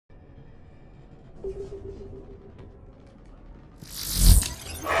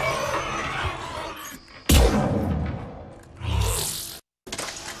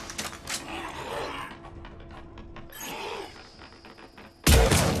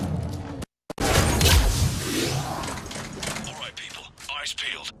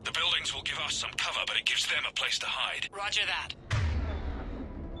Tanks will give us some cover, but it gives them a place to hide. Roger that.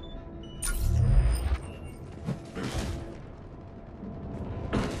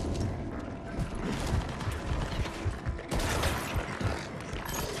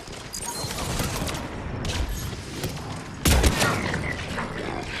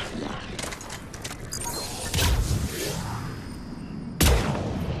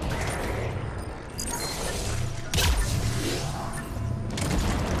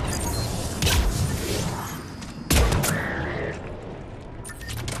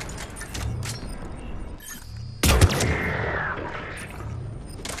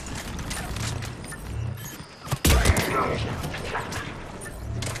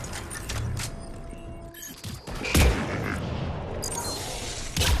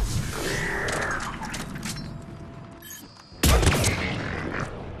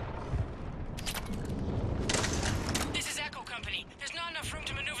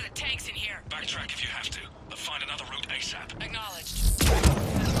 Backtrack if you have to, but find another route ASAP. Acknowledged.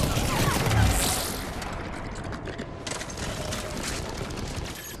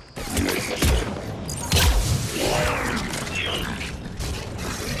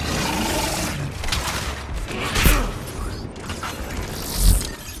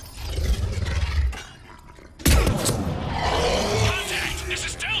 Contact! This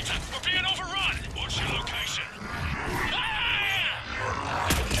is Delta! We're being overrun! What's your location?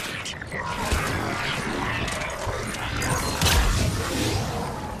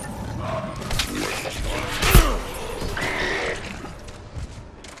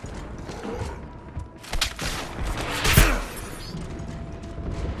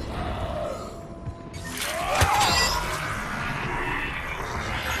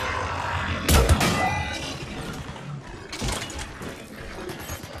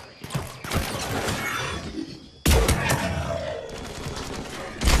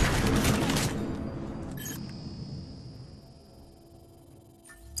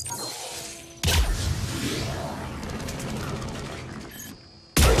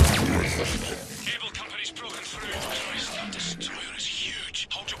 Cable company's broken through. Christ, that destroyer is huge.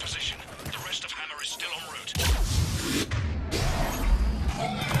 Hold your position. The rest of Hammer is still en route.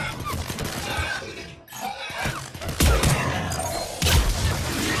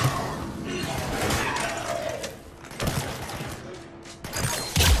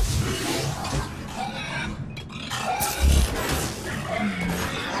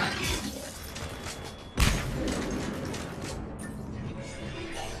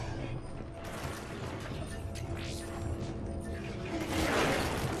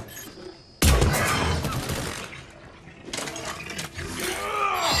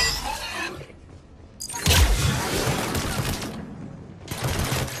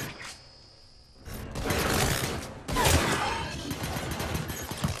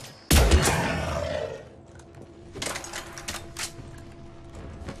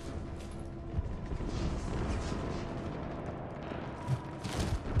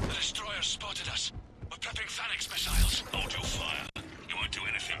 Spotted us. We're prepping Phalanx missiles. Hold your fire. You won't do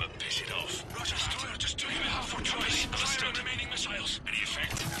anything but piss it off. Roger, destroyer just took him out for choice. Fire on remaining missiles. Any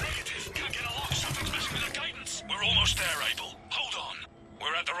effect? Negative. Can't get a lock. Something's messing with our guidance. We're almost there, Abel. Hold on.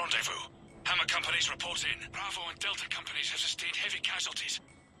 We're at the rendezvous. Hammer companies report in. Bravo and Delta companies have sustained heavy casualties.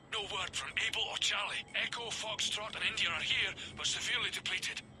 No word from Abel or Charlie. Echo, Foxtrot and India are here, but severely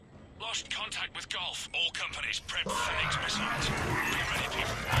depleted. Lost contact with Golf. All companies prep Phoenix missiles. Be ready,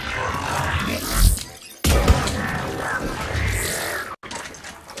 people.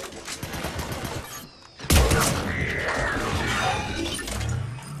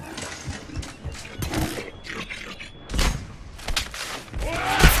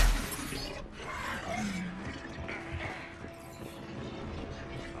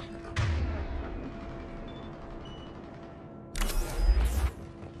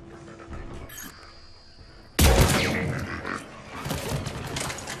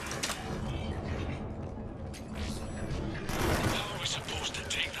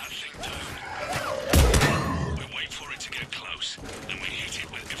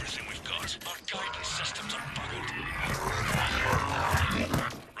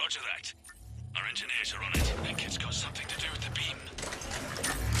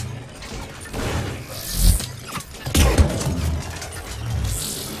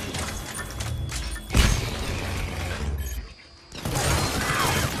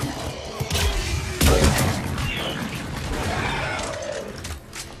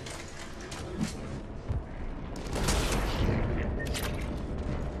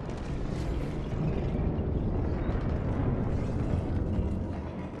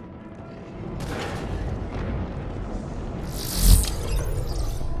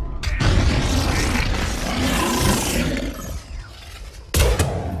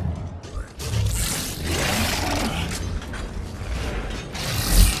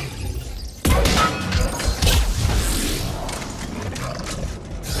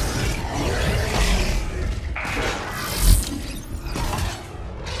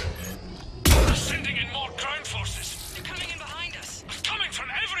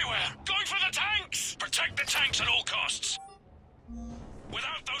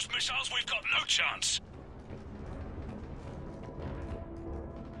 missiles, we've got no chance.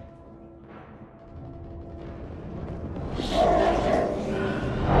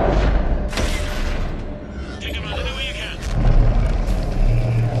 Take them out any way you can.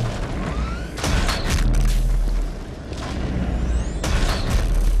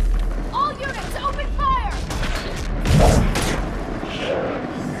 All units, open fire!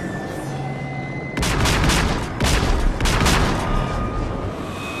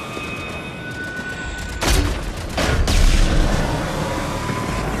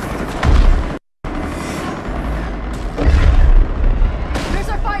 Where's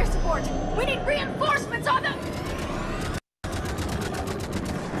our fire support? We need reinforcements on them!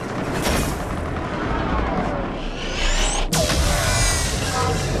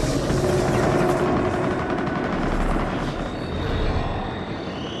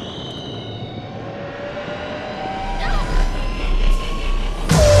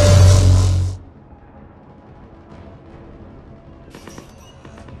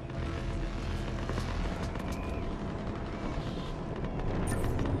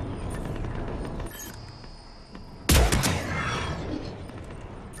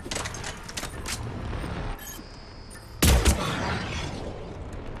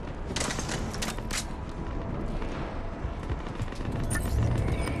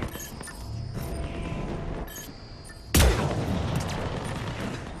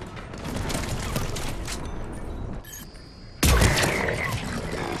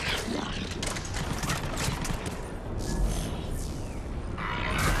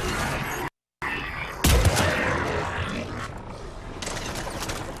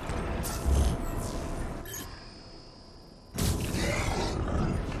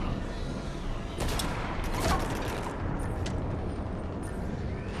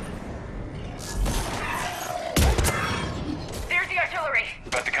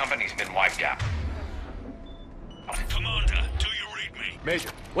 But the company's been wiped out. Commander, do you read me? Major,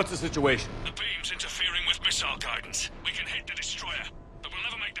 what's the situation? The beam's interfering with missile guidance. We can hit the destroyer, but we'll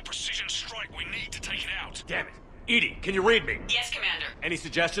never make the precision strike we need to take it out. Damn it. Edie, can you read me? Yes, Commander. Any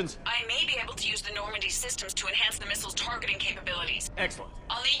suggestions? I may be able to use the Normandy systems to enhance the missile's targeting capabilities. Excellent.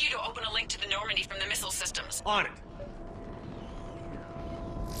 I'll need you to open a link to the Normandy from the missile systems. On it.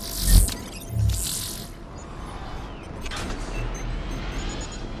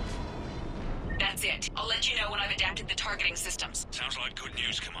 That's it. I'll let you know when I've adapted the targeting systems. Sounds like good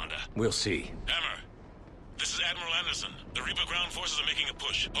news, Commander. We'll see. Hammer, this is Admiral Anderson. The Reaper ground forces are making a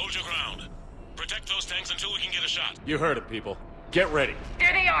push. Hold your ground. Protect those tanks until we can get a shot. You heard it, people. Get ready.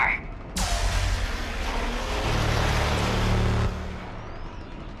 There they are!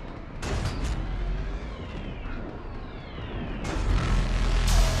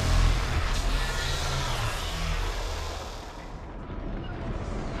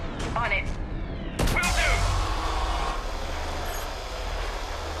 On it. Will do!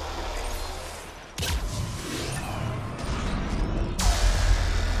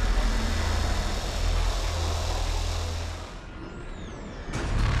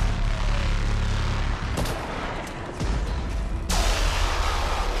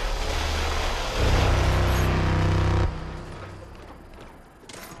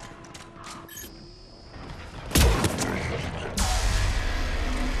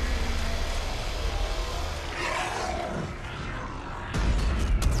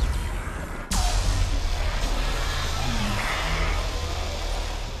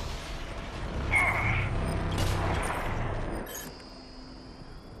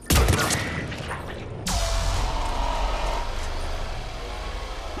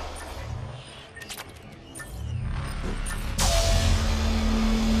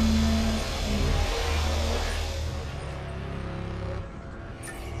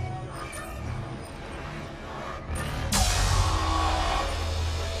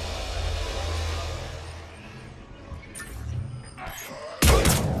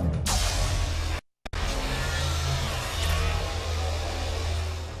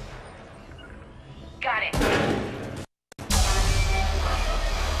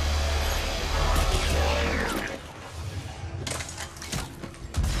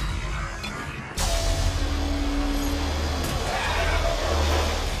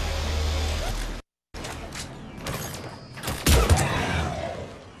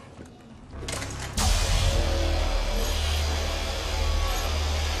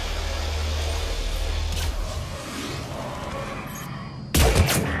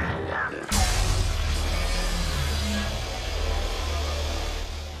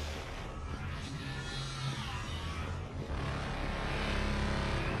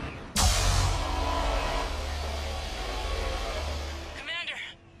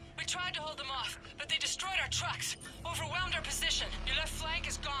 trucks. Overwhelmed our position. Your left flank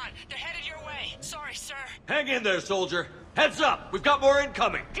is gone. They're headed your way. Sorry, sir. Hang in there, soldier. Heads up! We've got more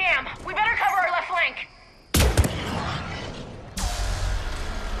incoming! Damn, we better cover our left flank.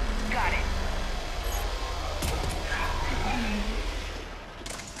 Got it.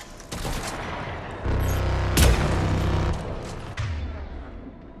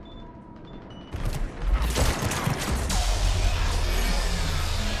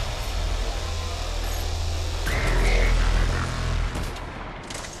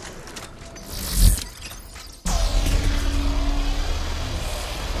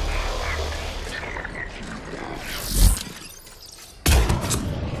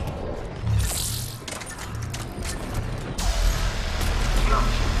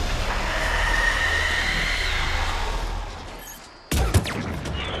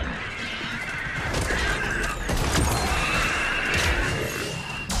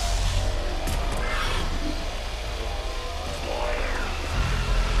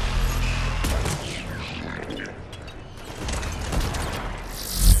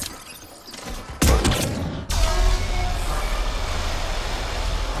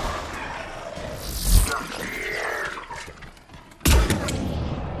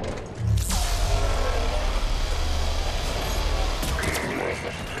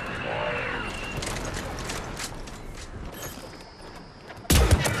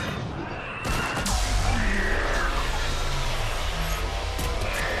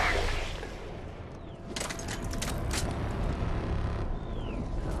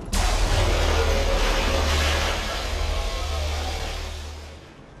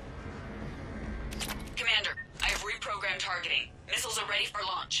 Targeting. Missiles are ready for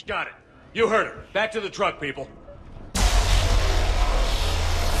launch. Got it. You heard her. Back to the truck, people.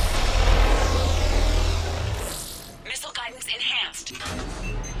 Missile guidance enhanced.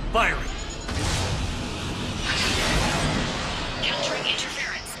 Firing. Countering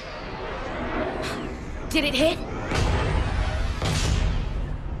interference. Did it hit?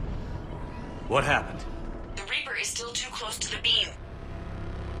 What happened? The Reaper is still too close to the beam.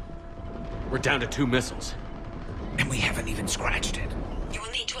 We're down to 2 missiles. And we haven't even scratched it. You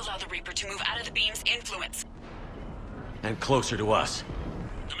will need to allow the Reaper to move out of the beam's influence. And closer to us.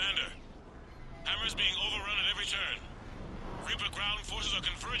 Commander, Hammer's being overrun at every turn. Reaper ground forces are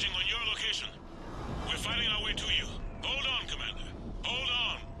converging on your location. We're fighting our way to you. Hold on, Commander. Hold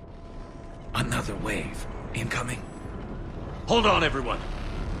on. Another wave. Incoming. Hold on, everyone.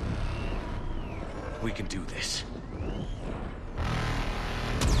 We can do this.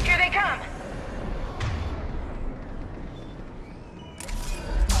 Here they come.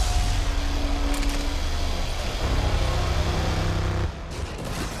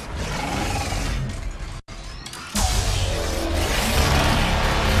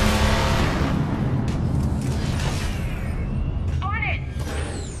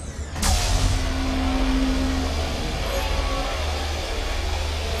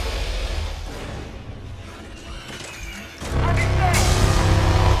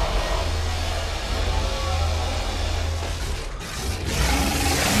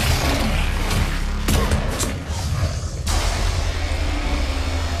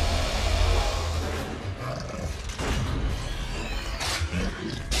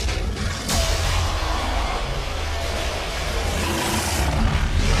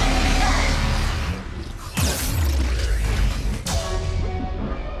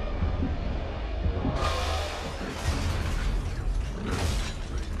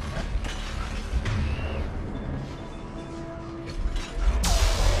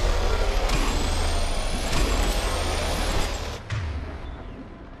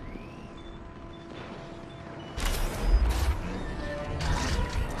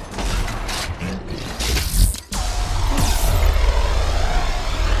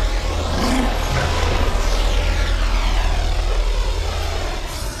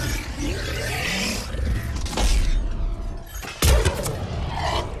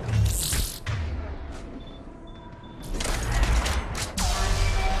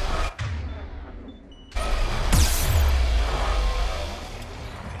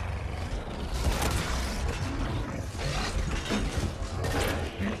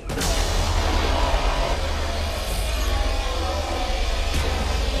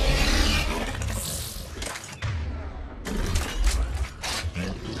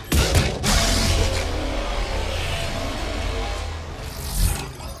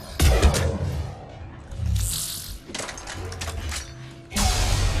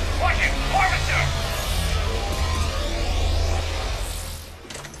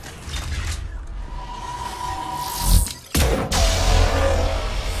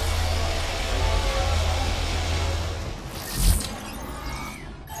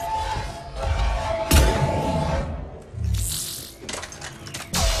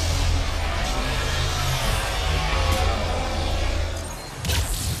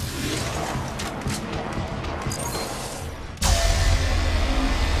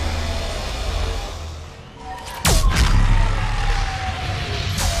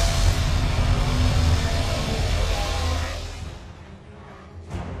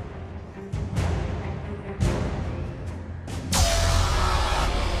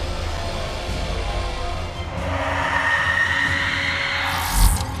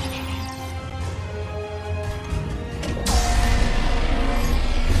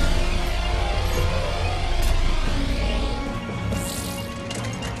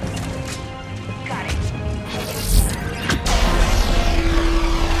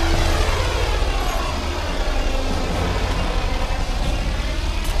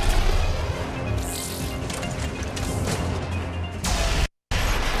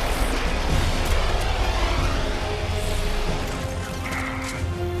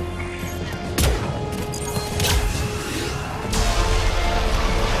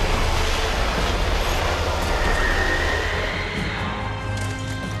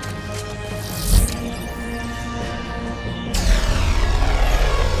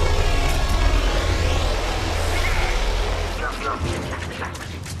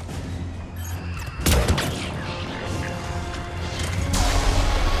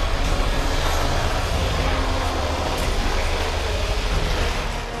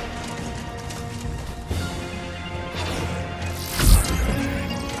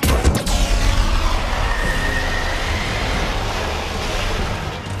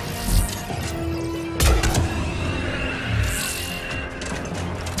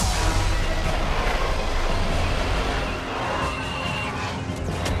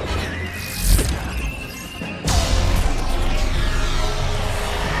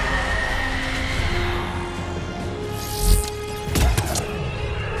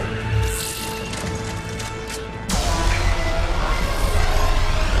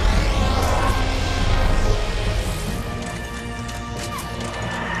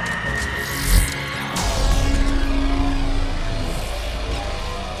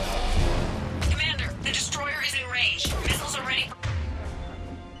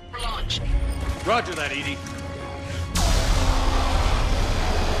 Roger that, Edie.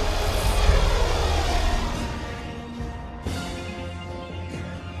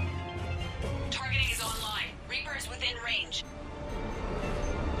 Targeting is online. Reaper is within range.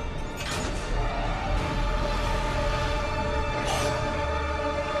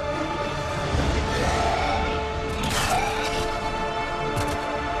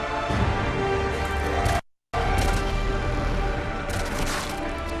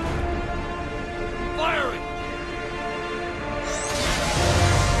 Firing!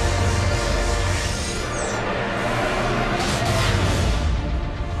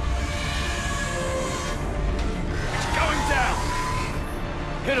 It's going down!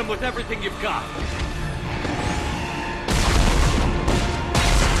 Hit him with everything you've got.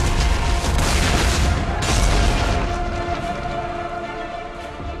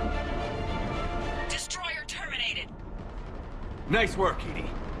 Destroyer terminated. Nice work, Edie.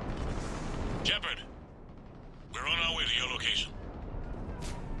 Shepard, we're on our way to your location.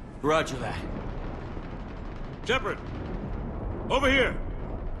 Roger that. Shepard, over here.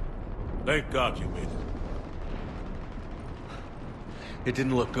 Thank God you made it. It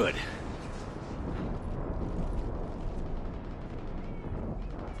didn't look good.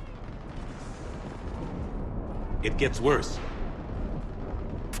 It gets worse.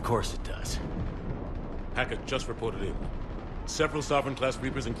 Of course it does. Hackett just reported in. Several Sovereign-class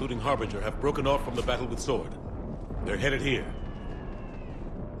Reapers, including Harbinger, have broken off from the battle with Sword. They're headed here.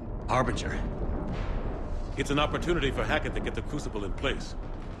 Harbinger. It's an opportunity for Hackett to get the Crucible in place.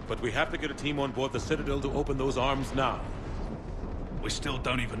 But we have to get a team on board the Citadel to open those arms now. We still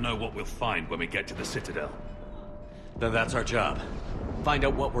don't even know what we'll find when we get to the Citadel. Then that's our job. Find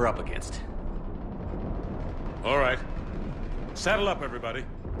out what we're up against. All right. Saddle up, everybody.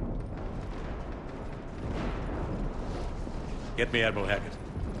 Get me Admiral Hackett.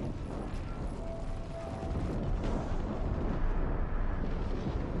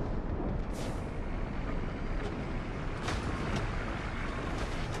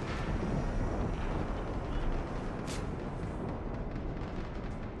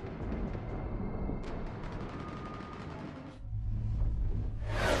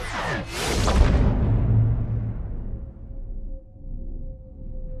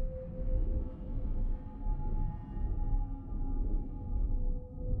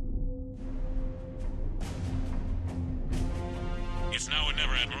 It's now or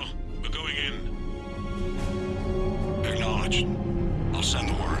never, Admiral. We're going in. Acknowledged. I'll send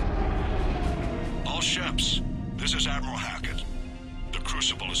the word. All ships, this is Admiral Hackett. The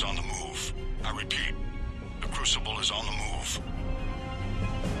Crucible is on the move. I repeat, the Crucible is on the move.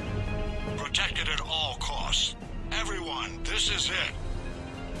 Protect it at all costs. Everyone, this is it.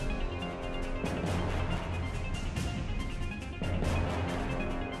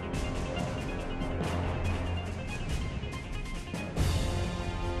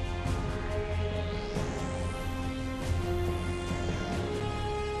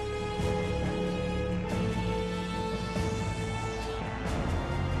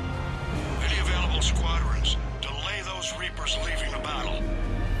 Any available squadrons, delay those Reapers leaving the battle.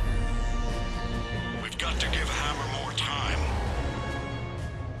 We've got to give Hammer more time.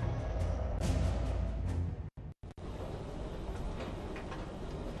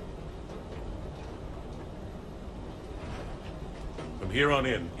 From here on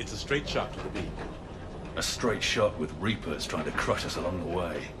in, it's a straight shot to the beam. A straight shot with Reapers trying to crush us along the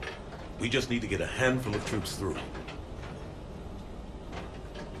way. We just need to get a handful of troops through.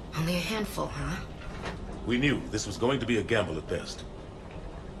 Only a handful, huh? We knew this was going to be a gamble at best.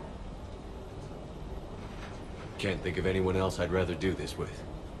 Can't think of anyone else I'd rather do this with.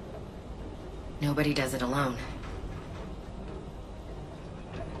 Nobody does it alone.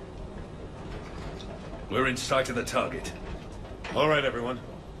 We're in sight of the target. All right, everyone.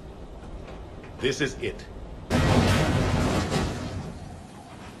 This is it.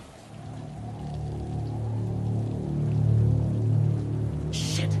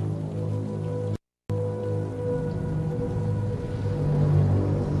 Shit.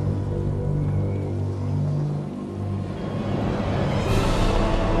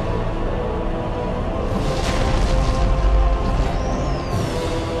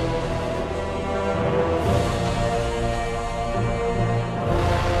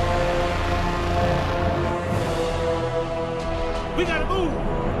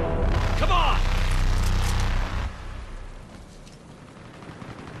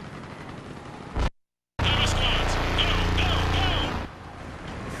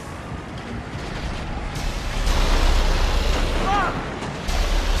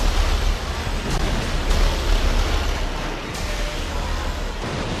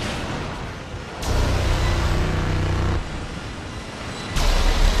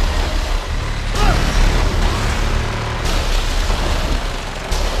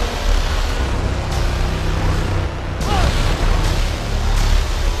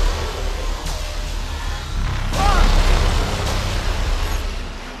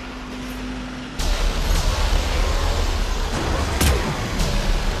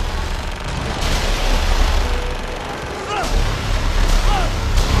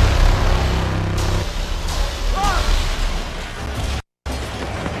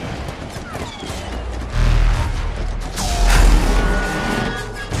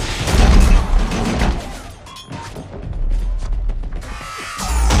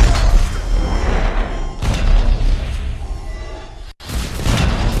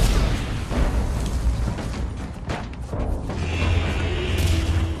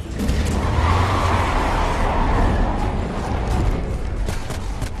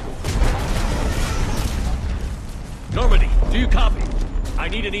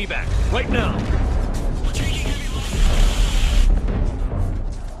 need an evac, right now. We're taking heavy loss.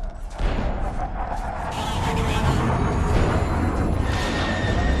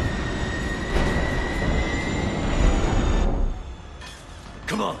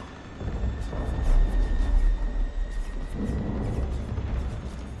 Come on.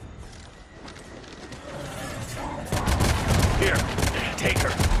 Here, take her.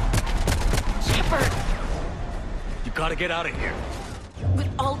 Shepard! You gotta get out of here. With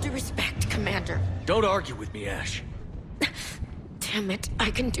all due respect, Commander. Don't argue with me, Ash. Damn it, I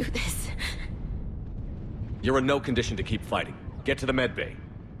can do this. You're in no condition to keep fighting. Get to the med bay.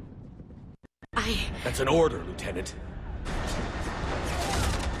 That's an order, Lieutenant.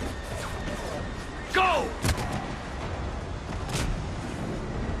 Go!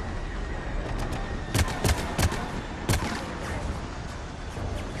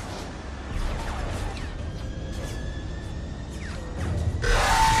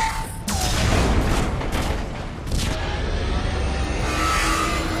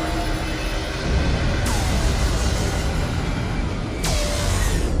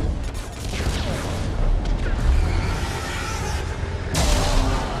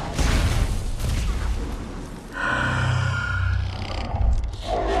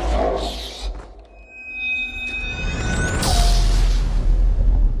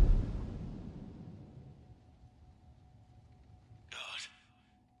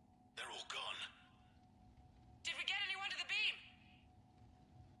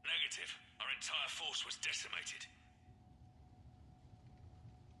 Our entire force was decimated.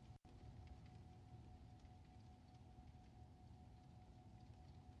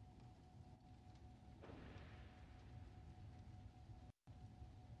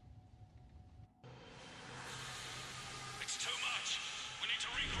 It's too much. We need to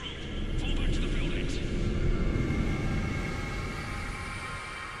regroup. Fall back to the buildings.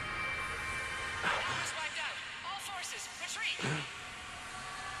 Almost wiped out. All forces, retreat!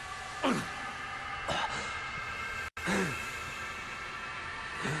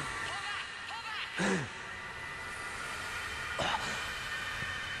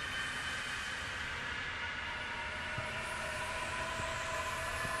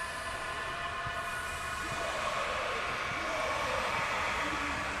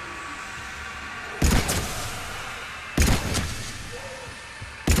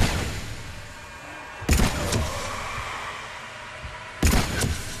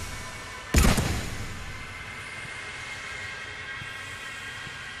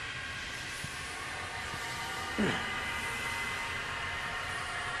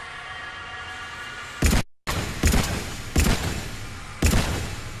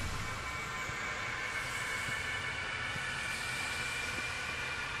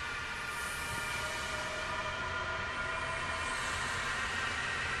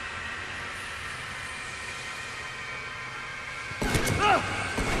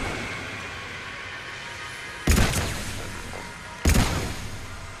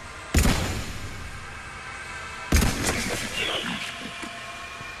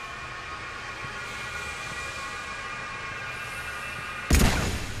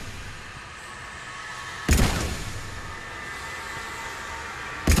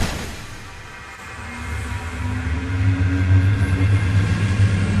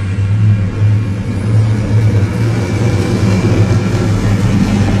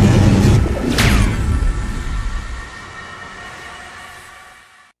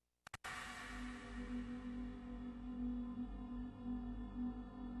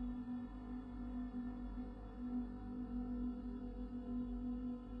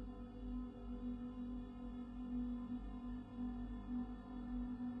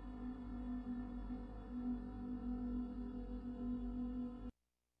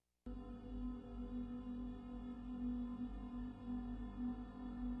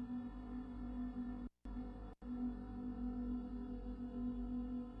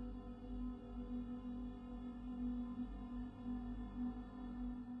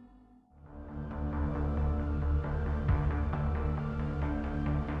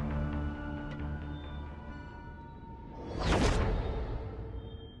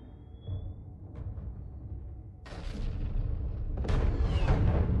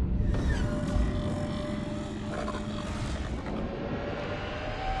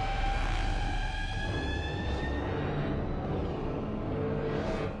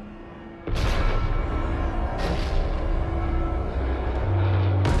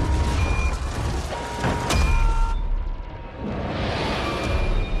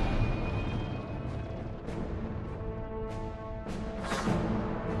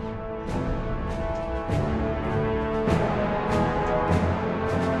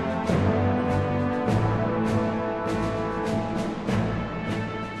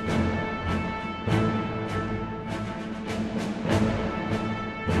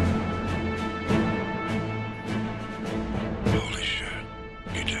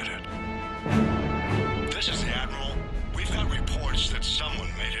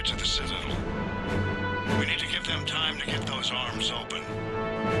 made it to the Citadel. We need to give them time to get those arms open.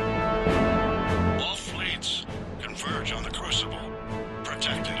 All fleets converge on the Crucible,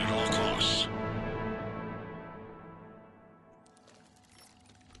 protected at all costs.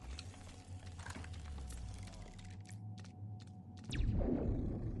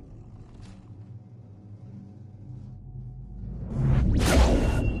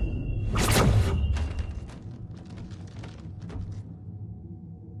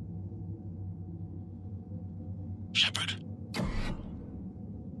 Shepard.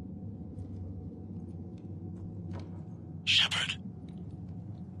 Shepard.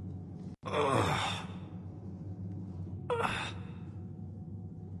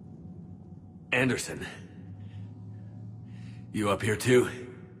 Anderson. You up here too?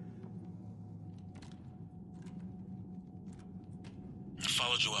 I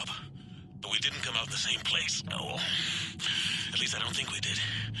followed you up, but we didn't come out in the same place. Oh, at least I don't think we did.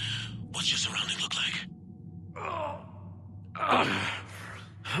 What's your surrounding look like?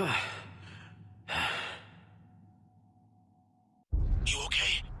 You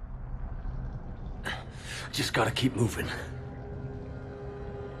okay? Just gotta keep moving.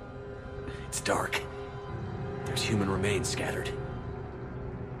 It's dark. There's human remains scattered.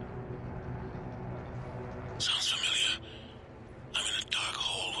 Sounds familiar. I'm in a dark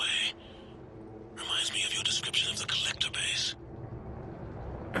hallway. Reminds me of your description of the collector base.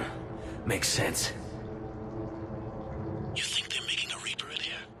 Makes sense. You think they're making a Reaper in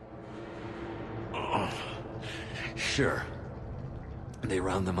here? Sure. They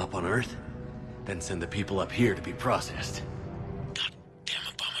round them up on Earth, then send the people up here to be processed. Goddamn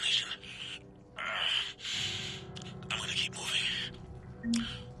abomination. I'm gonna keep moving.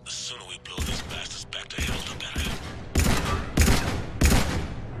 The sooner we blow these bastards back to hell, the better.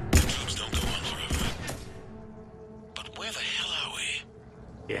 The troops don't go on forever. But where the hell are we?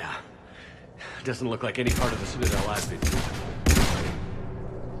 Yeah. Doesn't look like any part of the Citadel I've been to.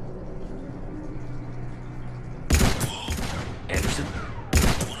 Anderson?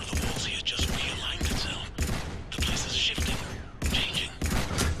 One of the walls here just realigned itself. The place is shifting, changing.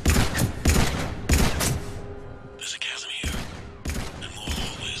 There's a chasm here, and more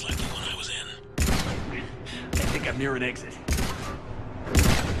hallways like the one I was in. I think I'm near an exit.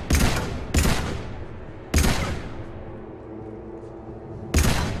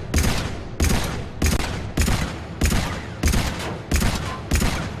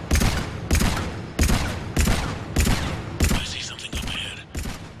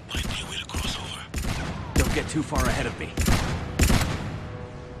 Get too far ahead of me.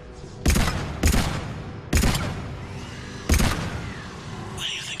 Where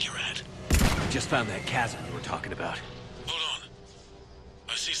do you think you're at? Just found that chasm you were talking about. Hold on.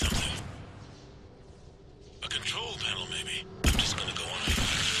 I see something. A control panel, maybe. I'm just gonna go on.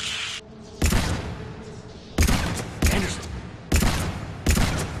 Anderson!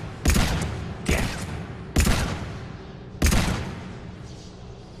 Damn it.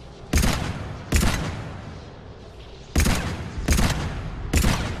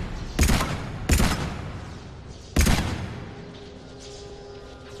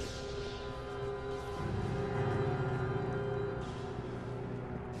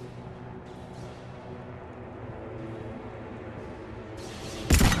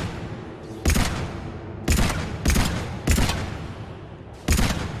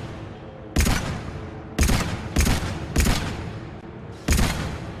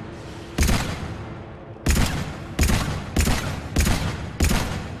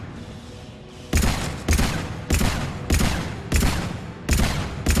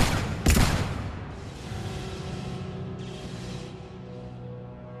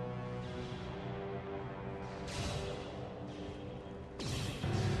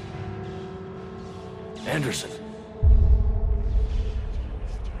 Anderson.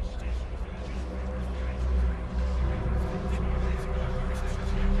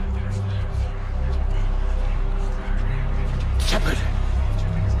 Shepard!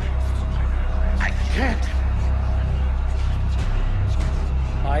 I can't!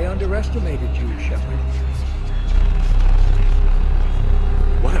 I underestimated you, Shepard.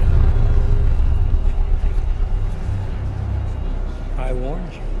 What? I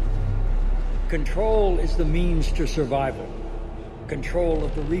warned you. Control is the means to survival. Control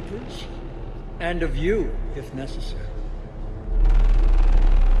of the Reapers, and of you, if necessary.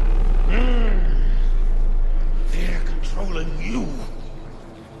 They're controlling you.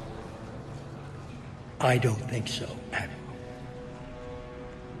 I don't think so, Admiral.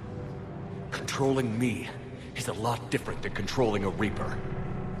 Controlling me is a lot different than controlling a Reaper.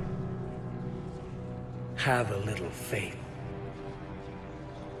 Have a little faith.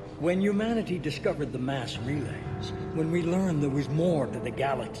 When humanity discovered the mass relays, when we learned there was more to the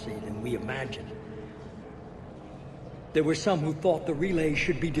galaxy than we imagined, there were some who thought the relays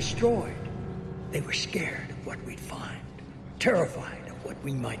should be destroyed. They were scared of what we'd find, terrified of what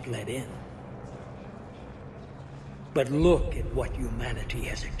we might let in. But look at what humanity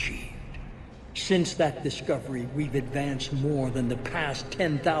has achieved. Since that discovery, we've advanced more than the past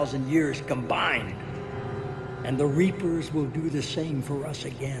 10,000 years combined. And the Reapers will do the same for us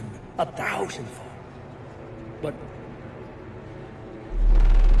again, 1,000-fold. But...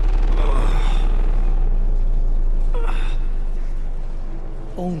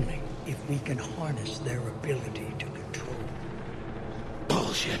 only if we can harness their ability to control.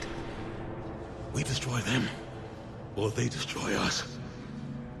 Bullshit. We destroy them, or they destroy us.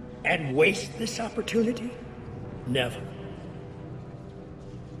 And waste this opportunity? Never.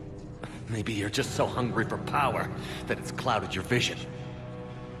 Maybe you're just so hungry for power that it's clouded your vision.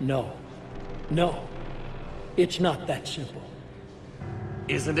 No. No. It's not that simple.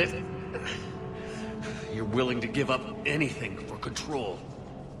 Isn't it? You're willing to give up anything for control.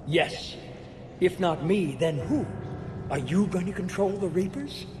 Yes. If not me, then who? Are you going to control the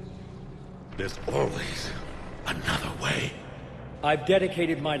Reapers? There's always another way. I've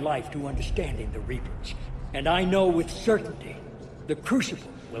dedicated my life to understanding the Reapers, and I know with certainty the Crucible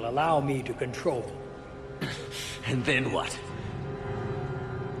will allow me to control them. And then what?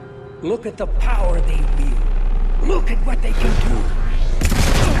 Look at the power they wield. Look at what they can do.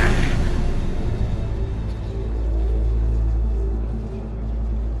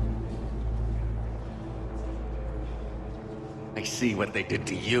 I see what they did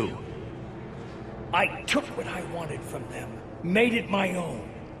to you. I took what I wanted from them, made it my own.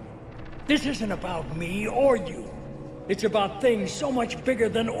 This isn't about me or you. It's about things so much bigger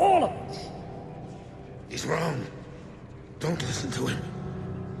than all of us. He's wrong. Don't listen to him.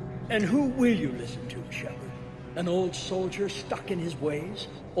 And who will you listen to, Shepard? An old soldier stuck in his ways,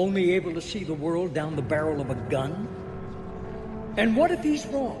 only able to see the world down the barrel of a gun? And what if he's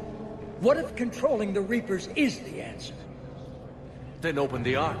wrong? What if controlling the Reapers is the answer? Then open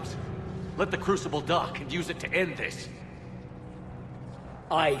the arms. Let the Crucible dock and use it to end this.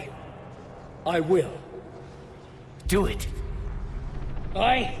 I will. Do it.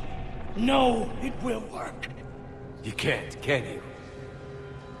 I know it will work. You can't, can you?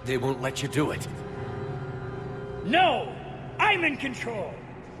 They won't let you do it. No! I'm in control!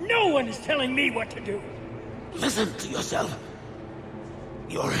 No one is telling me what to do! Listen to yourself.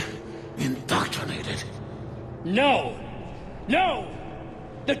 You're indoctrinated. No! No!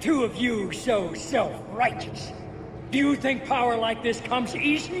 The two of you so self-righteous. Do you think power like this comes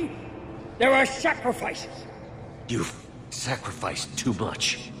easy? There are sacrifices. You've sacrificed too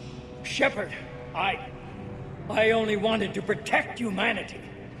much. Shepard, I only wanted to protect humanity.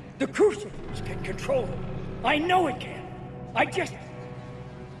 The Crucibles can control them. I know it can. I just...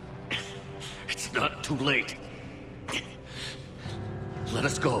 It's not too late. Let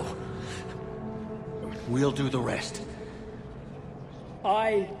us go. We'll do the rest.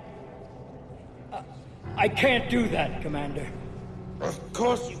 I can't do that, Commander. Of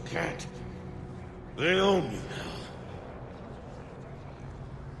course you can't. They own you now.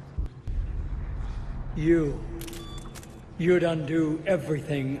 You'd undo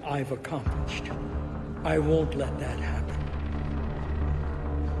everything I've accomplished. I won't let that happen.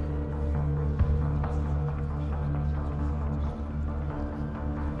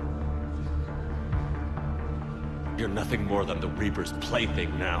 You're nothing more than the Reaper's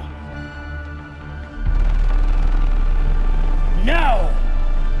plaything now. Now!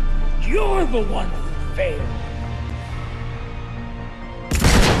 You're the one who failed!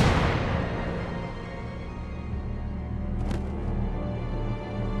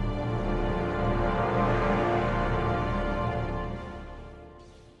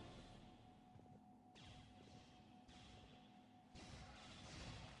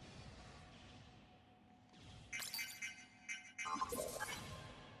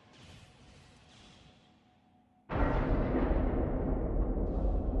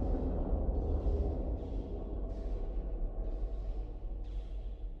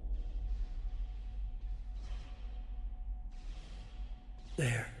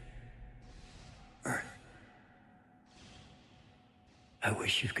 There. Earth. I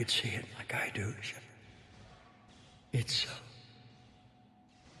wish you could see it like I do, Shepard. It's so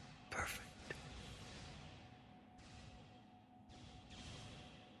perfect.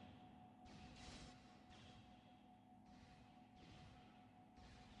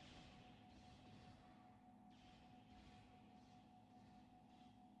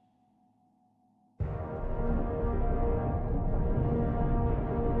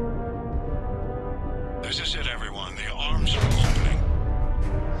 This is it, everyone. The arms are opening.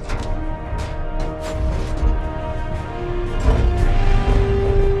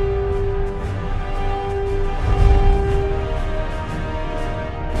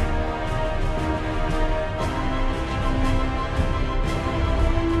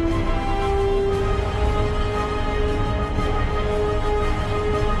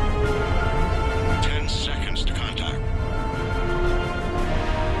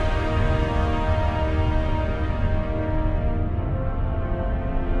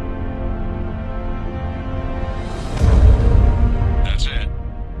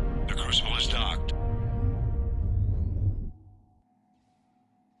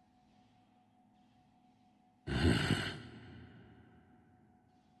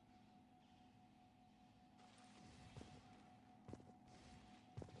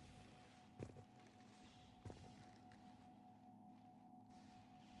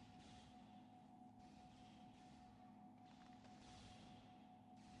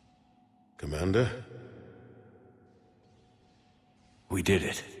 Commander? We did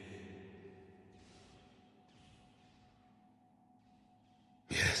it.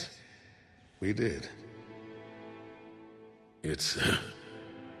 Yes, we did. It's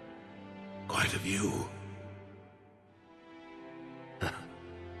quite a view.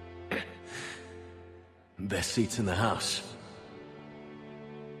 Best seats in the house.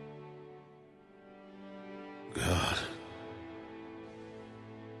 God.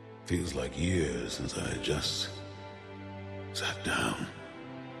 Feels like years since I just sat down.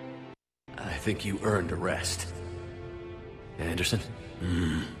 I think you earned a rest. Anderson?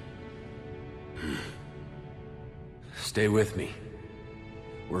 Stay with me.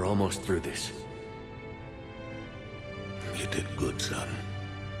 We're almost through this. You did good, son.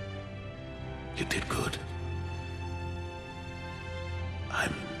 You did good.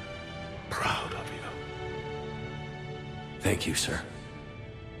 I'm proud of you. Thank you, sir.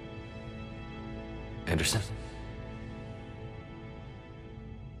 Anderson?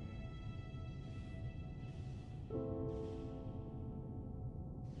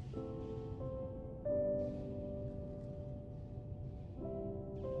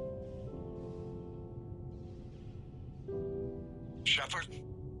 Shepard?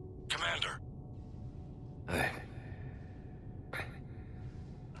 Commander?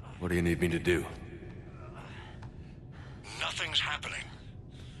 What do you need me to do? Nothing's happening.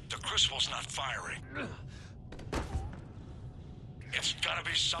 The Crucible's not firing. It's gotta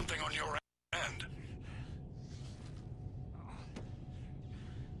be something on your end.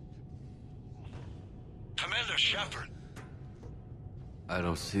 Commander Shepard. I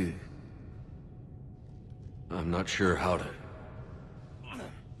don't see... I'm not sure how to...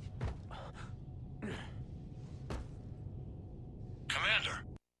 Commander.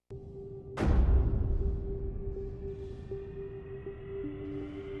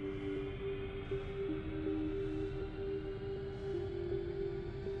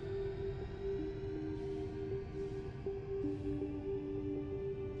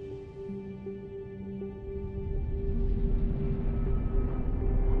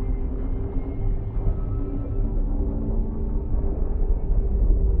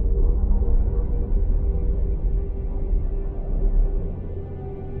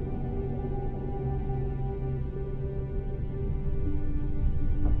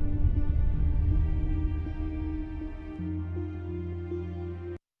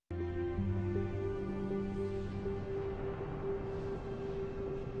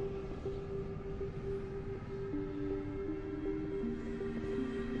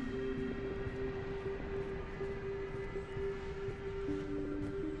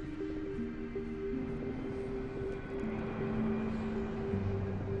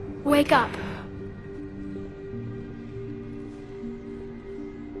 Wake up.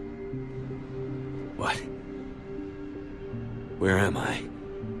 What? Where am I?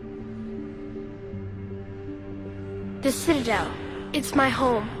 The Citadel. It's my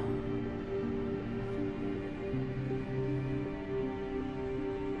home.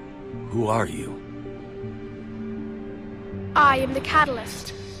 Who are you? I am the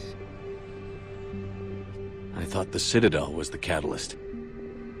Catalyst. I thought the Citadel was the catalyst.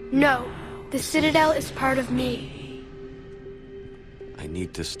 No, the Citadel is part of me. I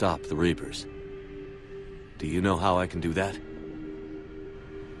need to stop the Reapers. Do you know how I can do that?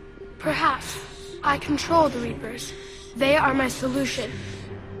 Perhaps. I control the Reapers. They are my solution.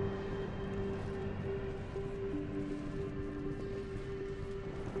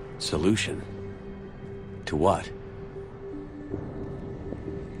 Solution? To what?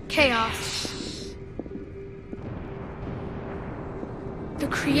 Chaos. The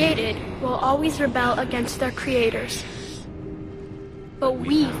created will always rebel against their creators. But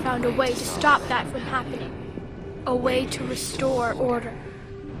we found a way to stop that from happening. A way to restore order.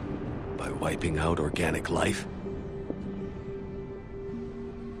 By wiping out organic life?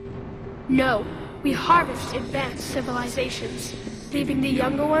 No, we harvest advanced civilizations, leaving the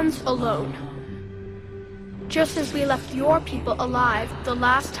younger ones alone. Just as we left your people alive the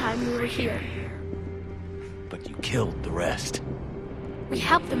last time we were here. But you killed the rest. We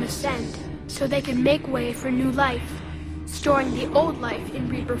helped them ascend, so they could make way for new life, storing the old life in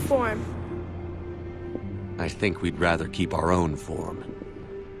Reaper form. I think we'd rather keep our own form.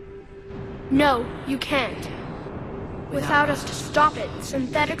 No, you can't. Without us to stop it,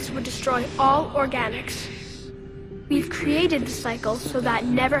 synthetics would destroy all organics. We've created the cycle so that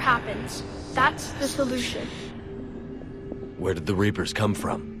never happens. That's the solution. Where did the Reapers come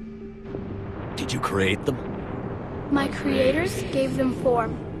from? Did you create them? My creators gave them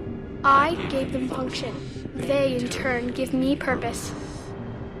form. I gave them function. They, in turn, give me purpose.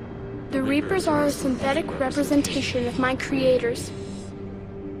 The Reapers are a synthetic representation of my creators.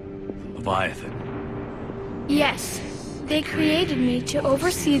 Leviathan. Yes. They created me to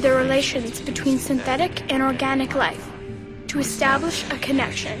oversee the relations between synthetic and organic life, to establish a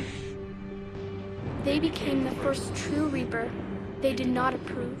connection. They became the first true Reaper. They did not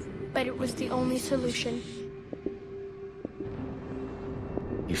approve, but it was the only solution.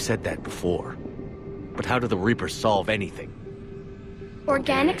 You said that before. But how do the Reapers solve anything?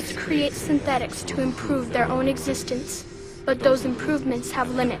 Organics create synthetics to improve their own existence, but those improvements have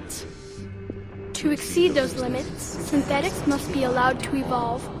limits. To exceed those limits, synthetics must be allowed to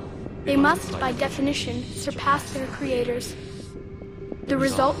evolve. They must, by definition, surpass their creators. The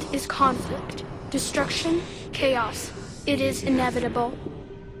result is conflict, destruction, chaos. It is inevitable.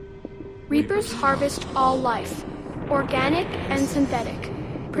 Reapers harvest all life, organic and synthetic,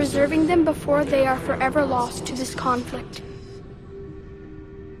 preserving them before they are forever lost to this conflict.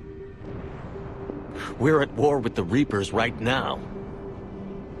 We're at war with the Reapers right now.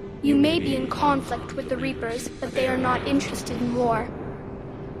 You may be in conflict with the Reapers, but they are not interested in war.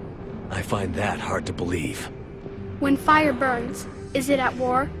 I find that hard to believe. When fire burns, is it at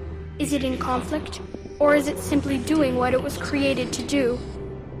war? Is it in conflict? Or is it simply doing what it was created to do?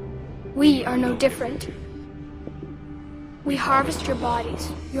 We are no different. We harvest your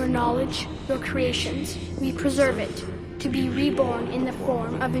bodies, your knowledge, your creations. We preserve it, to be reborn in the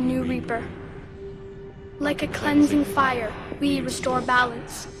form of a new Reaper. Like a cleansing fire, we restore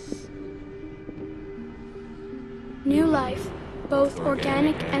balance. New life, both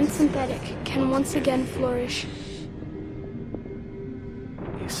organic and synthetic, can once again flourish.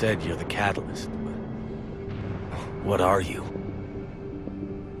 You said you're the catalyst, but what are you?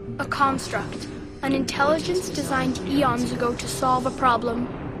 A construct, an intelligence designed eons ago to solve a problem.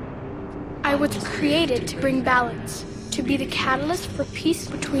 I was created to bring balance, to be the catalyst for peace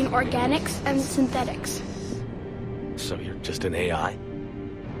between organics and synthetics. So you're just an AI?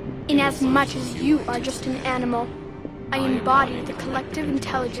 Inasmuch as you are just an animal, I embody the collective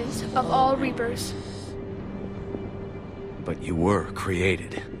intelligence of all Reapers. But you were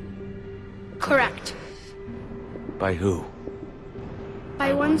created. Correct. By who?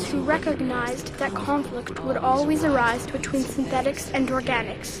 By ones who recognized that conflict would always arise between synthetics and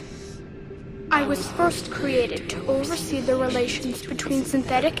organics. I was first created to oversee the relations between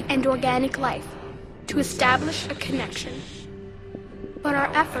synthetic and organic life, to establish a connection. But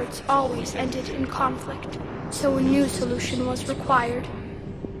our efforts always ended in conflict, so a new solution was required.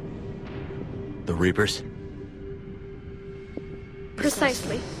 The Reapers?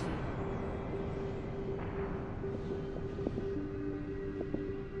 Precisely.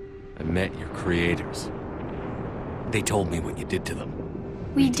 I met your creators. They told me what you did to them.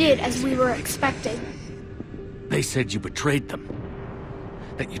 We did as we were expecting. They said you betrayed them.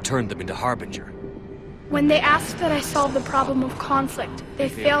 That you turned them into Harbinger. When they asked that I solve the problem of conflict, they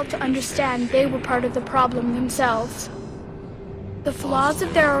failed to understand they were part of the problem themselves. The flaws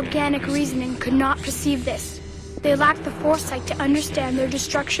of their organic reasoning could not perceive this. They lacked the foresight to understand their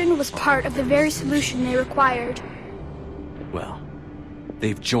destruction was part of the very solution they required. Well,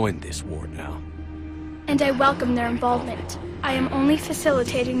 they've joined this war now. And I welcome their involvement. I am only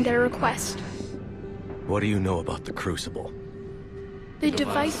facilitating their request. What do you know about the Crucible? The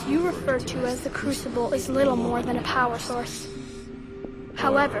device you refer to as the Crucible is little more than a power source.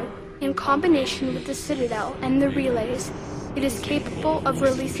 However, in combination with the Citadel and the relays, it is capable of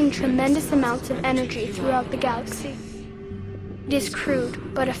releasing tremendous amounts of energy throughout the galaxy. It is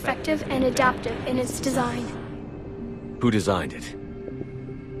crude, but effective and adaptive in its design. Who designed it?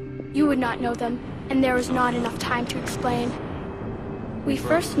 You would not know them, and there is not enough time to explain. We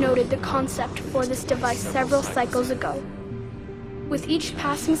first noted the concept for this device several cycles ago. With each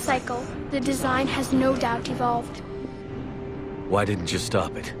passing cycle, the design has no doubt evolved. Why didn't you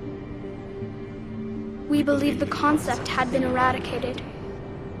stop it? We believe the concept had been eradicated.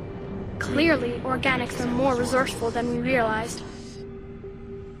 Clearly, organics are more resourceful than we realized.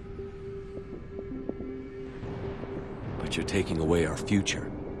 But you're taking away our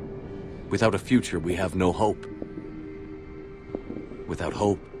future. Without a future, we have no hope. Without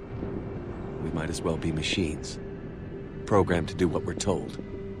hope, we might as well be machines, programmed to do what we're told.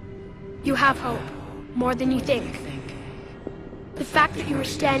 You have hope, more than you think. The fact that you are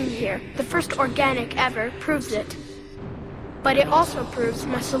standing here, the first organic ever, proves it. But it also proves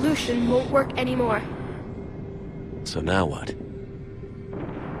my solution won't work anymore. So now what?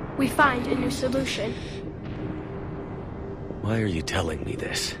 We find a new solution. Why are you telling me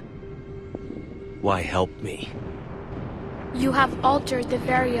this? Why help me? You have altered the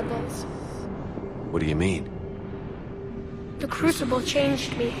variables. What do you mean? The Crucible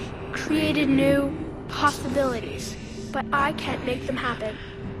changed me, created new possibilities, but I can't make them happen.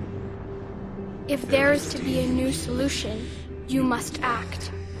 If there is to be a new solution, you must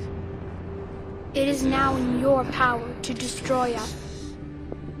act. It is now in your power to destroy us.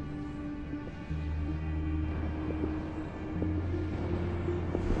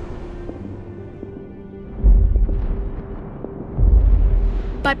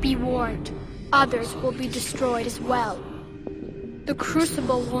 But be warned, others will be destroyed as well. The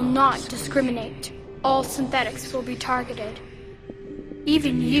Crucible will not discriminate. All synthetics will be targeted.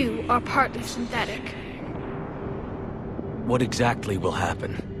 Even you are partly synthetic. What exactly will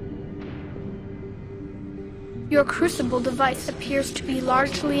happen? Your Crucible device appears to be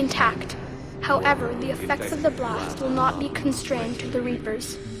largely intact. However, the effects of the blast will not be constrained to the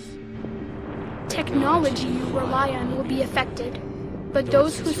Reapers. Technology you rely on will be affected, but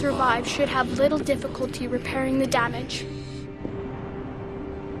those who survive should have little difficulty repairing the damage.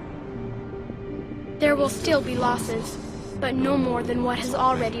 There will still be losses, but no more than what has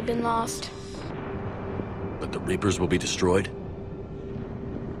already been lost. But the Reapers will be destroyed?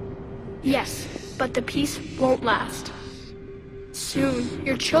 Yes, but the peace won't last. Soon,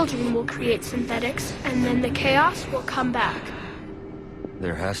 your children will create synthetics, and then the chaos will come back.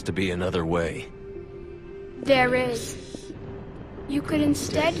 There has to be another way. There is. You could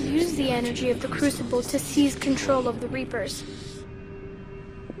instead use the energy of the Crucible to seize control of the Reapers.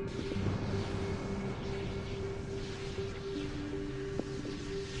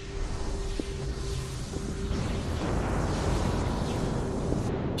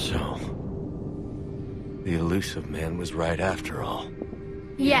 So, the elusive man was right after all.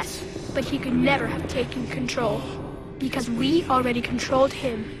 Yes, but he could never have taken control, because we already controlled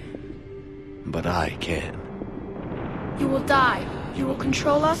him. But I can. You will die. You will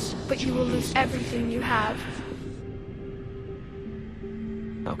control us, but you will lose everything you have.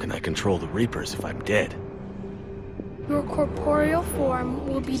 How can I control the Reapers if I'm dead? Your corporeal form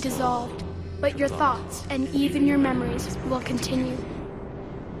will be dissolved, but your thoughts and even your memories will continue.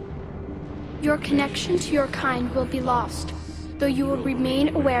 Your connection to your kind will be lost, though you will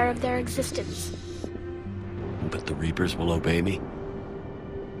remain aware of their existence. But the Reapers will obey me?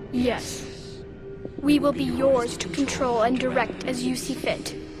 Yes. We will be yours to control and direct as you see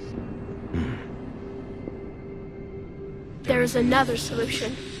fit. There is another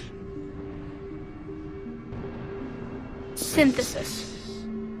solution. Synthesis.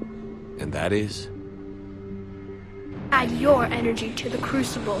 And that is? Add your energy to the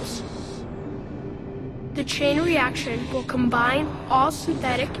Crucibles. The chain reaction will combine all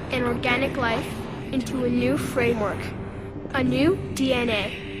synthetic and organic life into a new framework. A new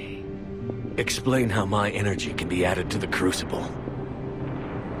DNA. Explain how my energy can be added to the Crucible.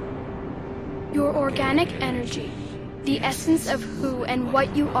 Your organic energy, the essence of who and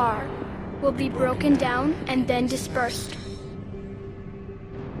what you are, will be broken down and then dispersed.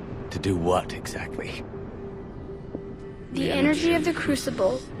 To do what, exactly? The energy of the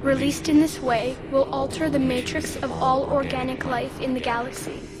Crucible, released in this way, will alter the matrix of all organic life in the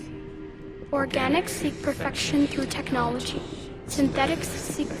galaxy. Organics seek perfection through technology. Synthetics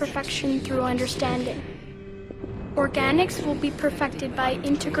seek perfection through understanding. Organics will be perfected by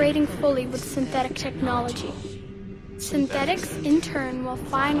integrating fully with synthetic technology. Synthetics, in turn, will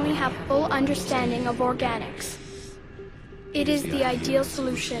finally have full understanding of organics. It is the ideal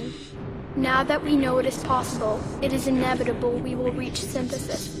solution. Now that we know it is possible, it is inevitable we will reach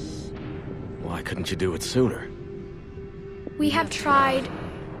synthesis. Why couldn't you do it sooner? We have tried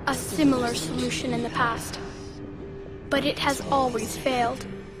a similar solution in the past, but it has always failed.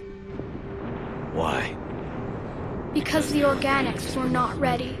 Why? Because the organics were not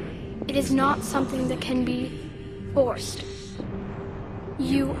ready. It is not something that can be forced.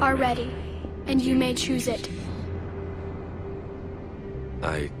 You are ready, and you may choose it.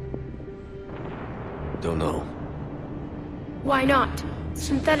 I don't know. Why not?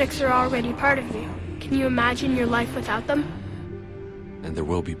 Synthetics are already part of you. Can you imagine your life without them? And there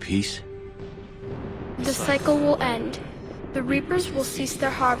will be peace? The cycle will end. The Reapers will cease their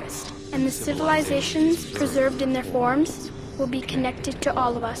harvest, and the civilizations preserved in their forms will be connected to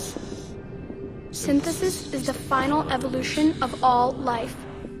all of us. Synthesis is the final evolution of all life.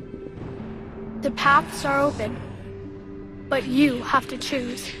 The paths are open, but you have to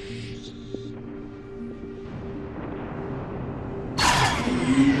choose.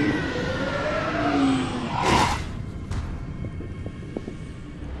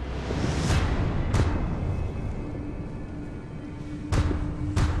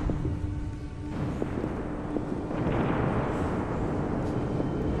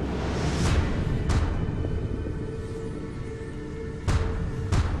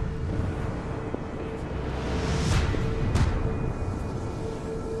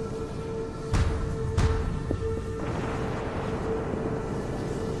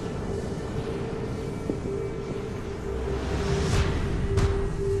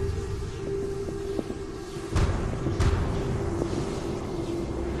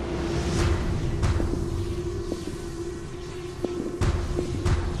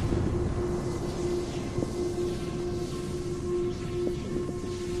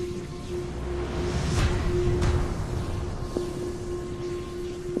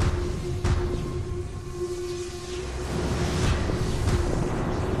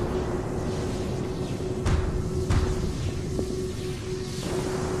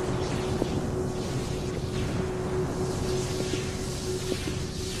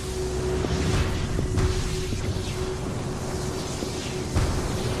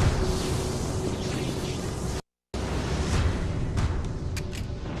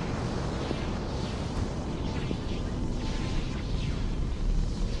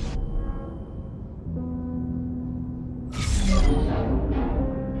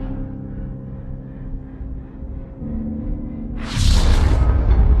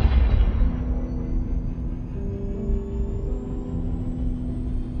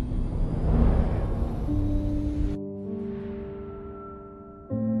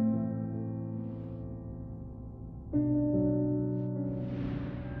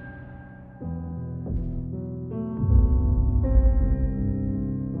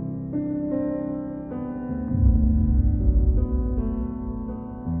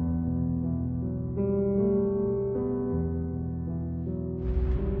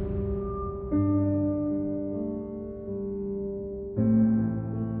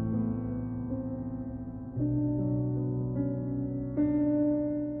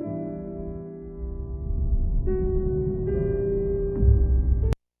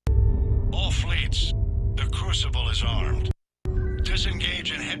 is armed.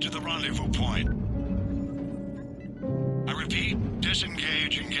 Disengage and head to the rendezvous point. I repeat,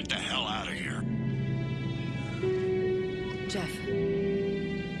 disengage and get the hell out of here. Jeff,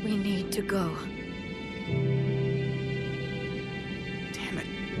 we need to go. Damn it.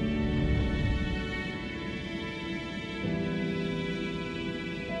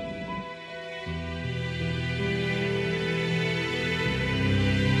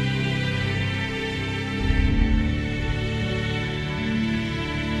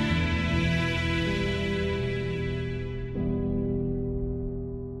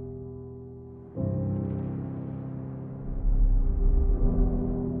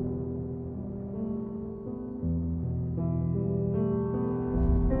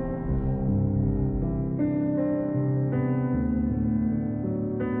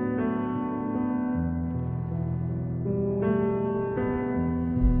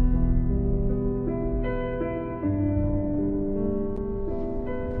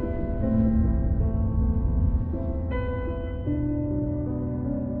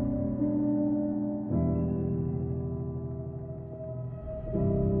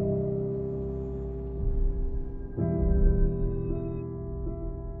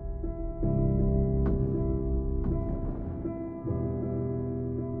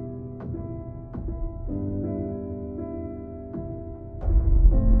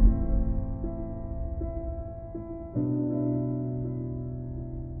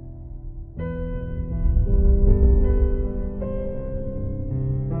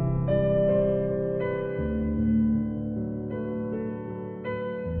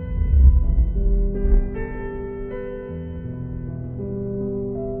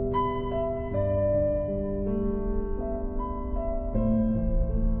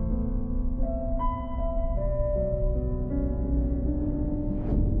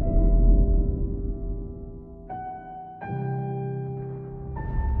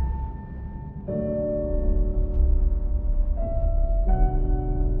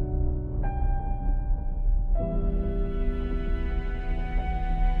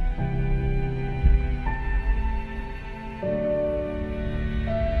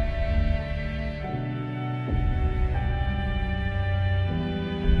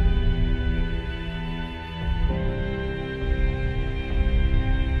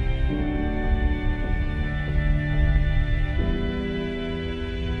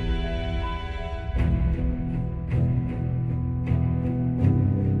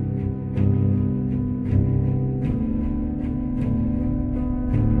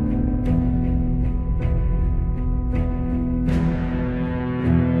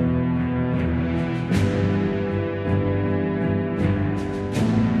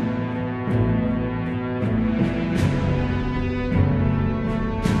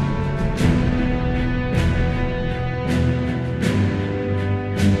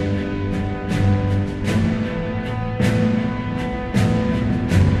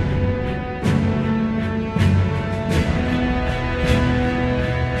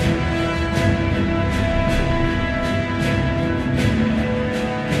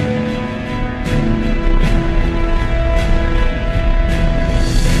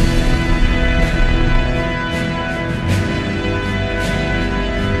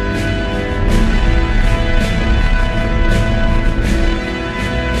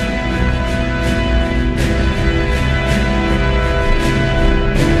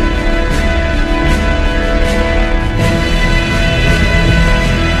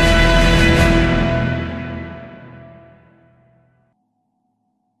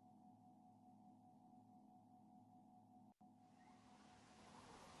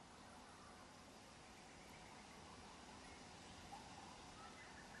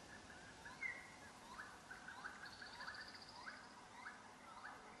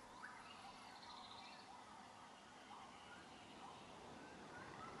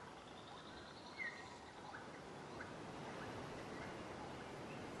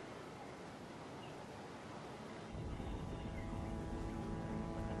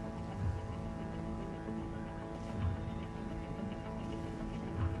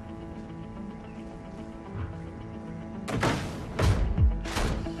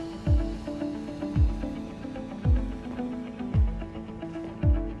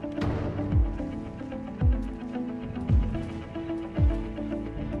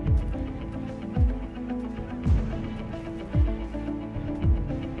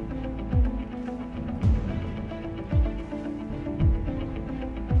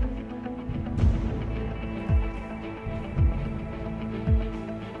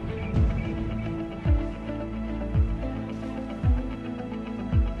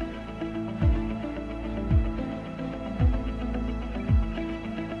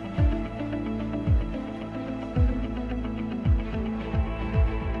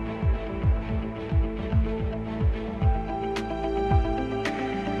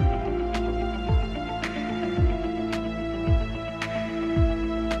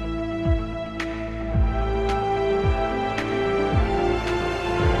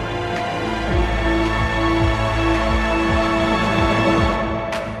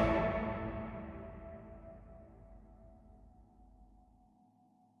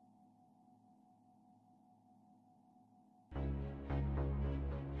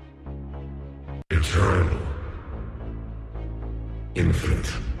 Eternal. Infinite.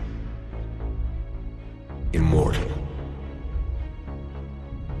 Immortal.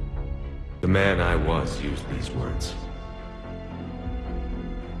 The man I was used these words.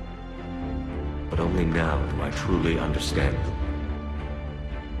 But only now do I truly understand them.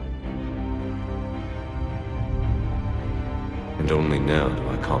 And only now do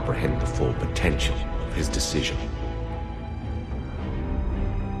I comprehend the full potential of his decision.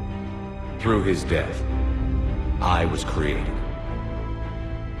 Through his death, I was created.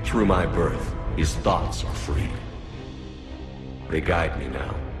 Through my birth, his thoughts are freed. They guide me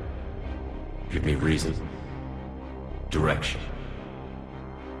now. Give me reason, direction.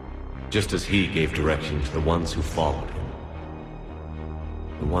 Just as he gave direction to the ones who followed him.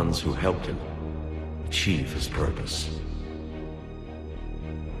 The ones who helped him achieve his purpose.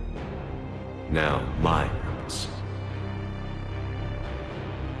 Now, my purpose.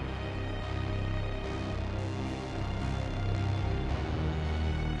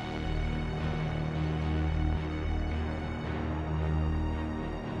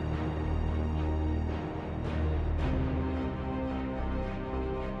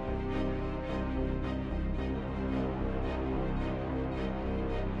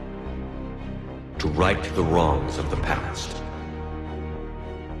 To right the wrongs of the past.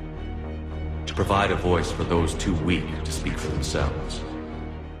 To provide a voice for those too weak to speak for themselves.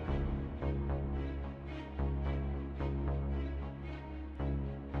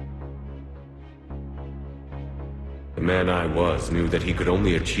 The man I was knew that he could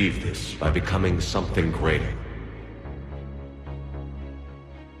only achieve this by becoming something greater.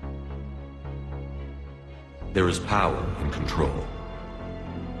 There is power in control.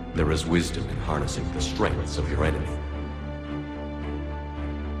 There is wisdom in harnessing the strengths of your enemy.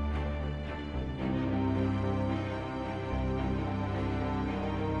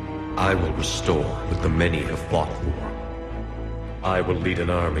 I will restore what the many have fought for. I will lead an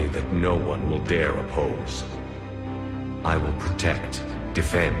army that no one will dare oppose. I will protect,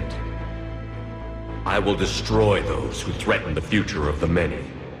 defend. I will destroy those who threaten the future of the many.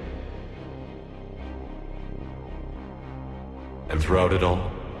 And throughout it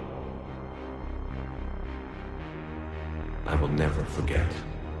all, I will never forget.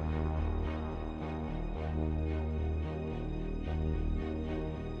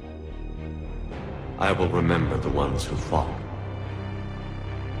 I will remember the ones who fought.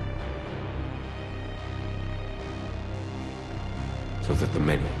 So that the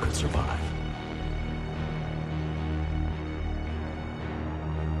many could survive.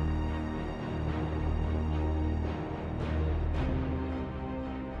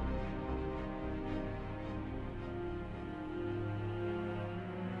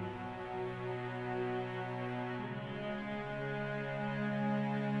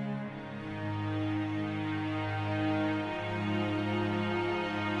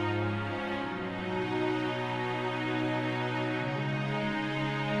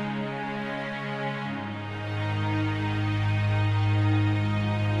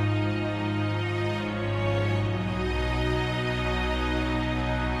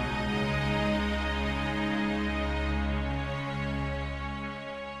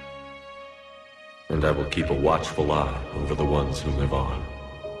 And I will keep a watchful eye over the ones who live on.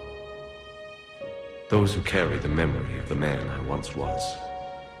 Those who carry the memory of the man I once was.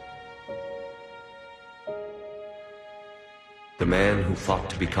 The man who fought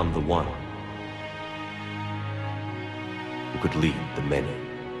to become the one. Who could lead the many.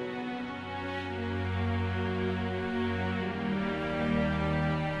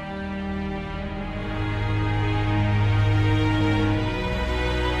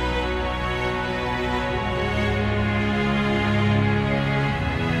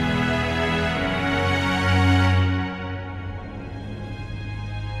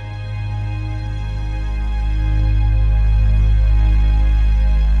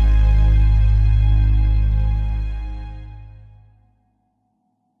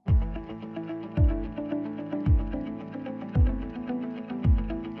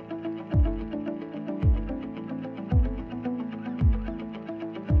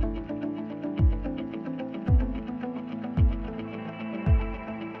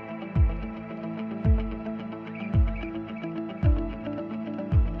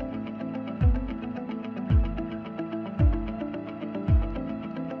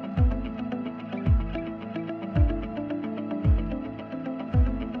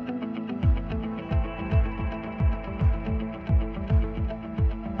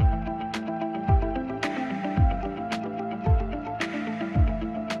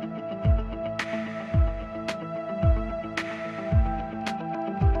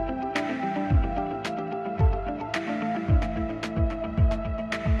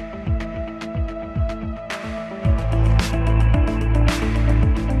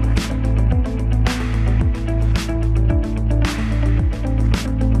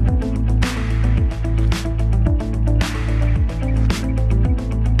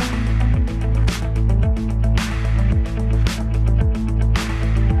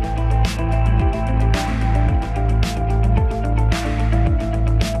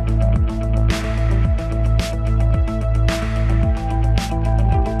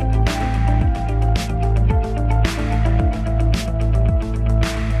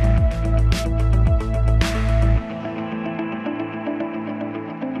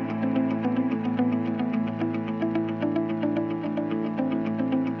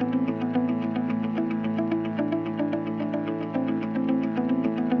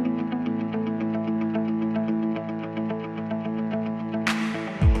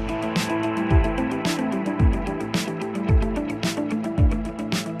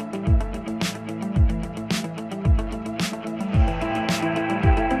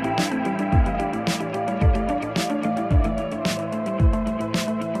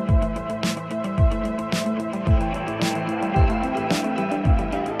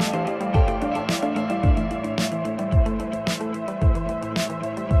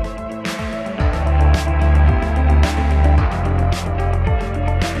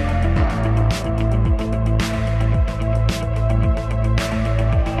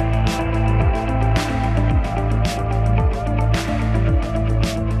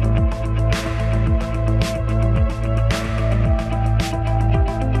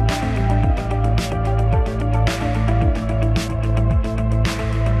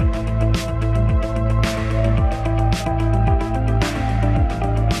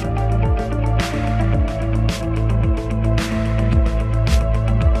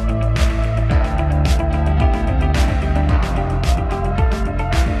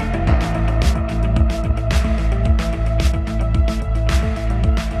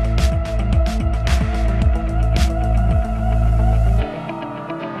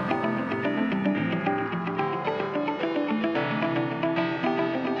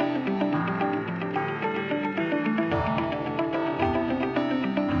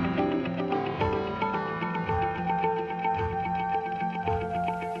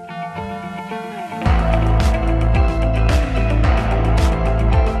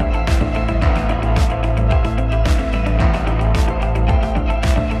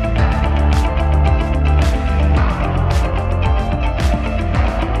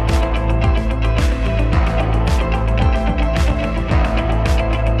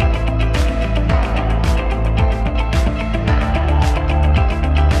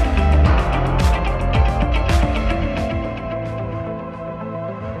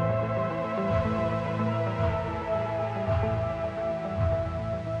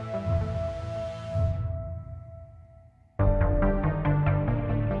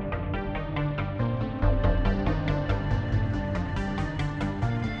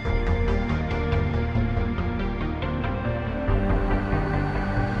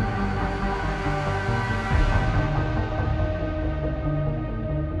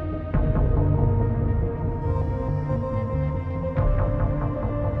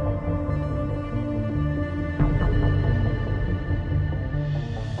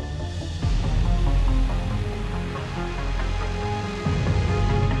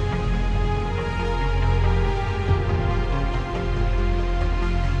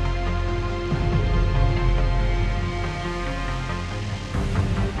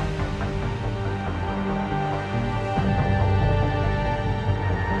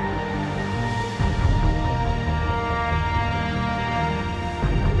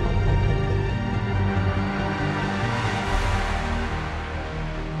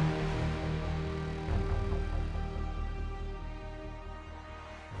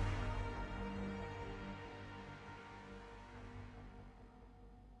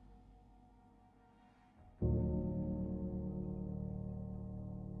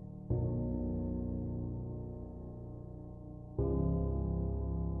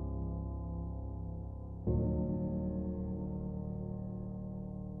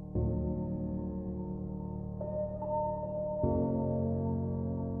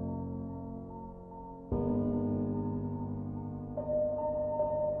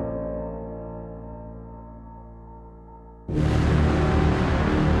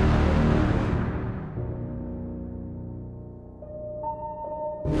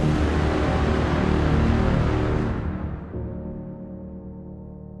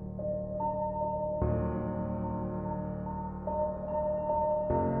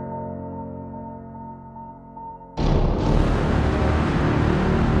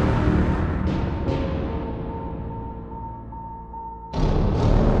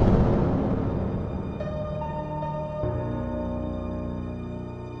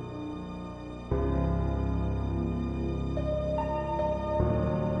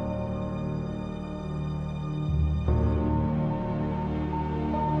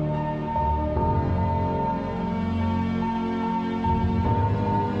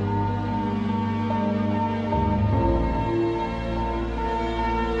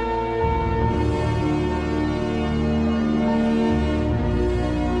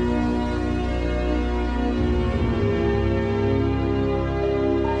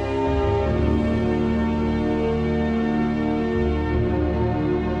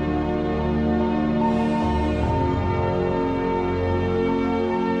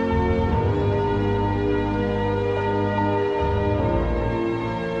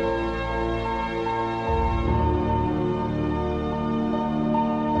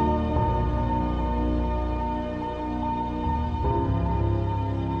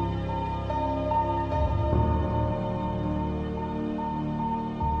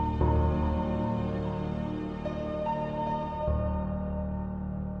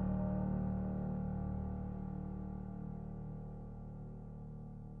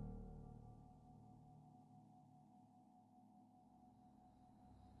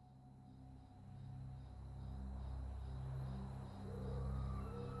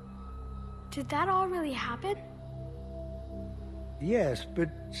 Did that all really happen? Yes, but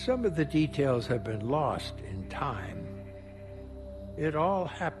some of the details have been lost in time. It all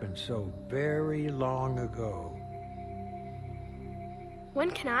happened so very long ago. When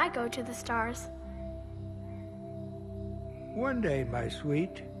can I go to the stars? One day, my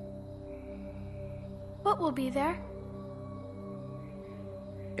sweet. What will be there?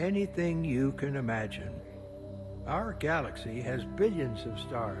 Anything you can imagine. Our galaxy has billions of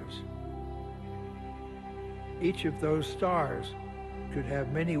stars. Each of those stars could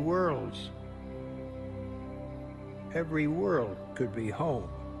have many worlds. Every world could be home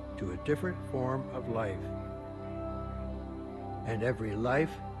to a different form of life. And every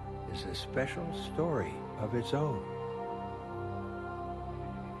life is a special story of its own.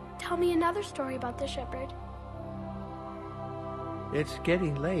 Tell me another story about the Shepard. It's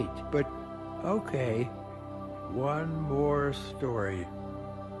getting late, but okay. One more story.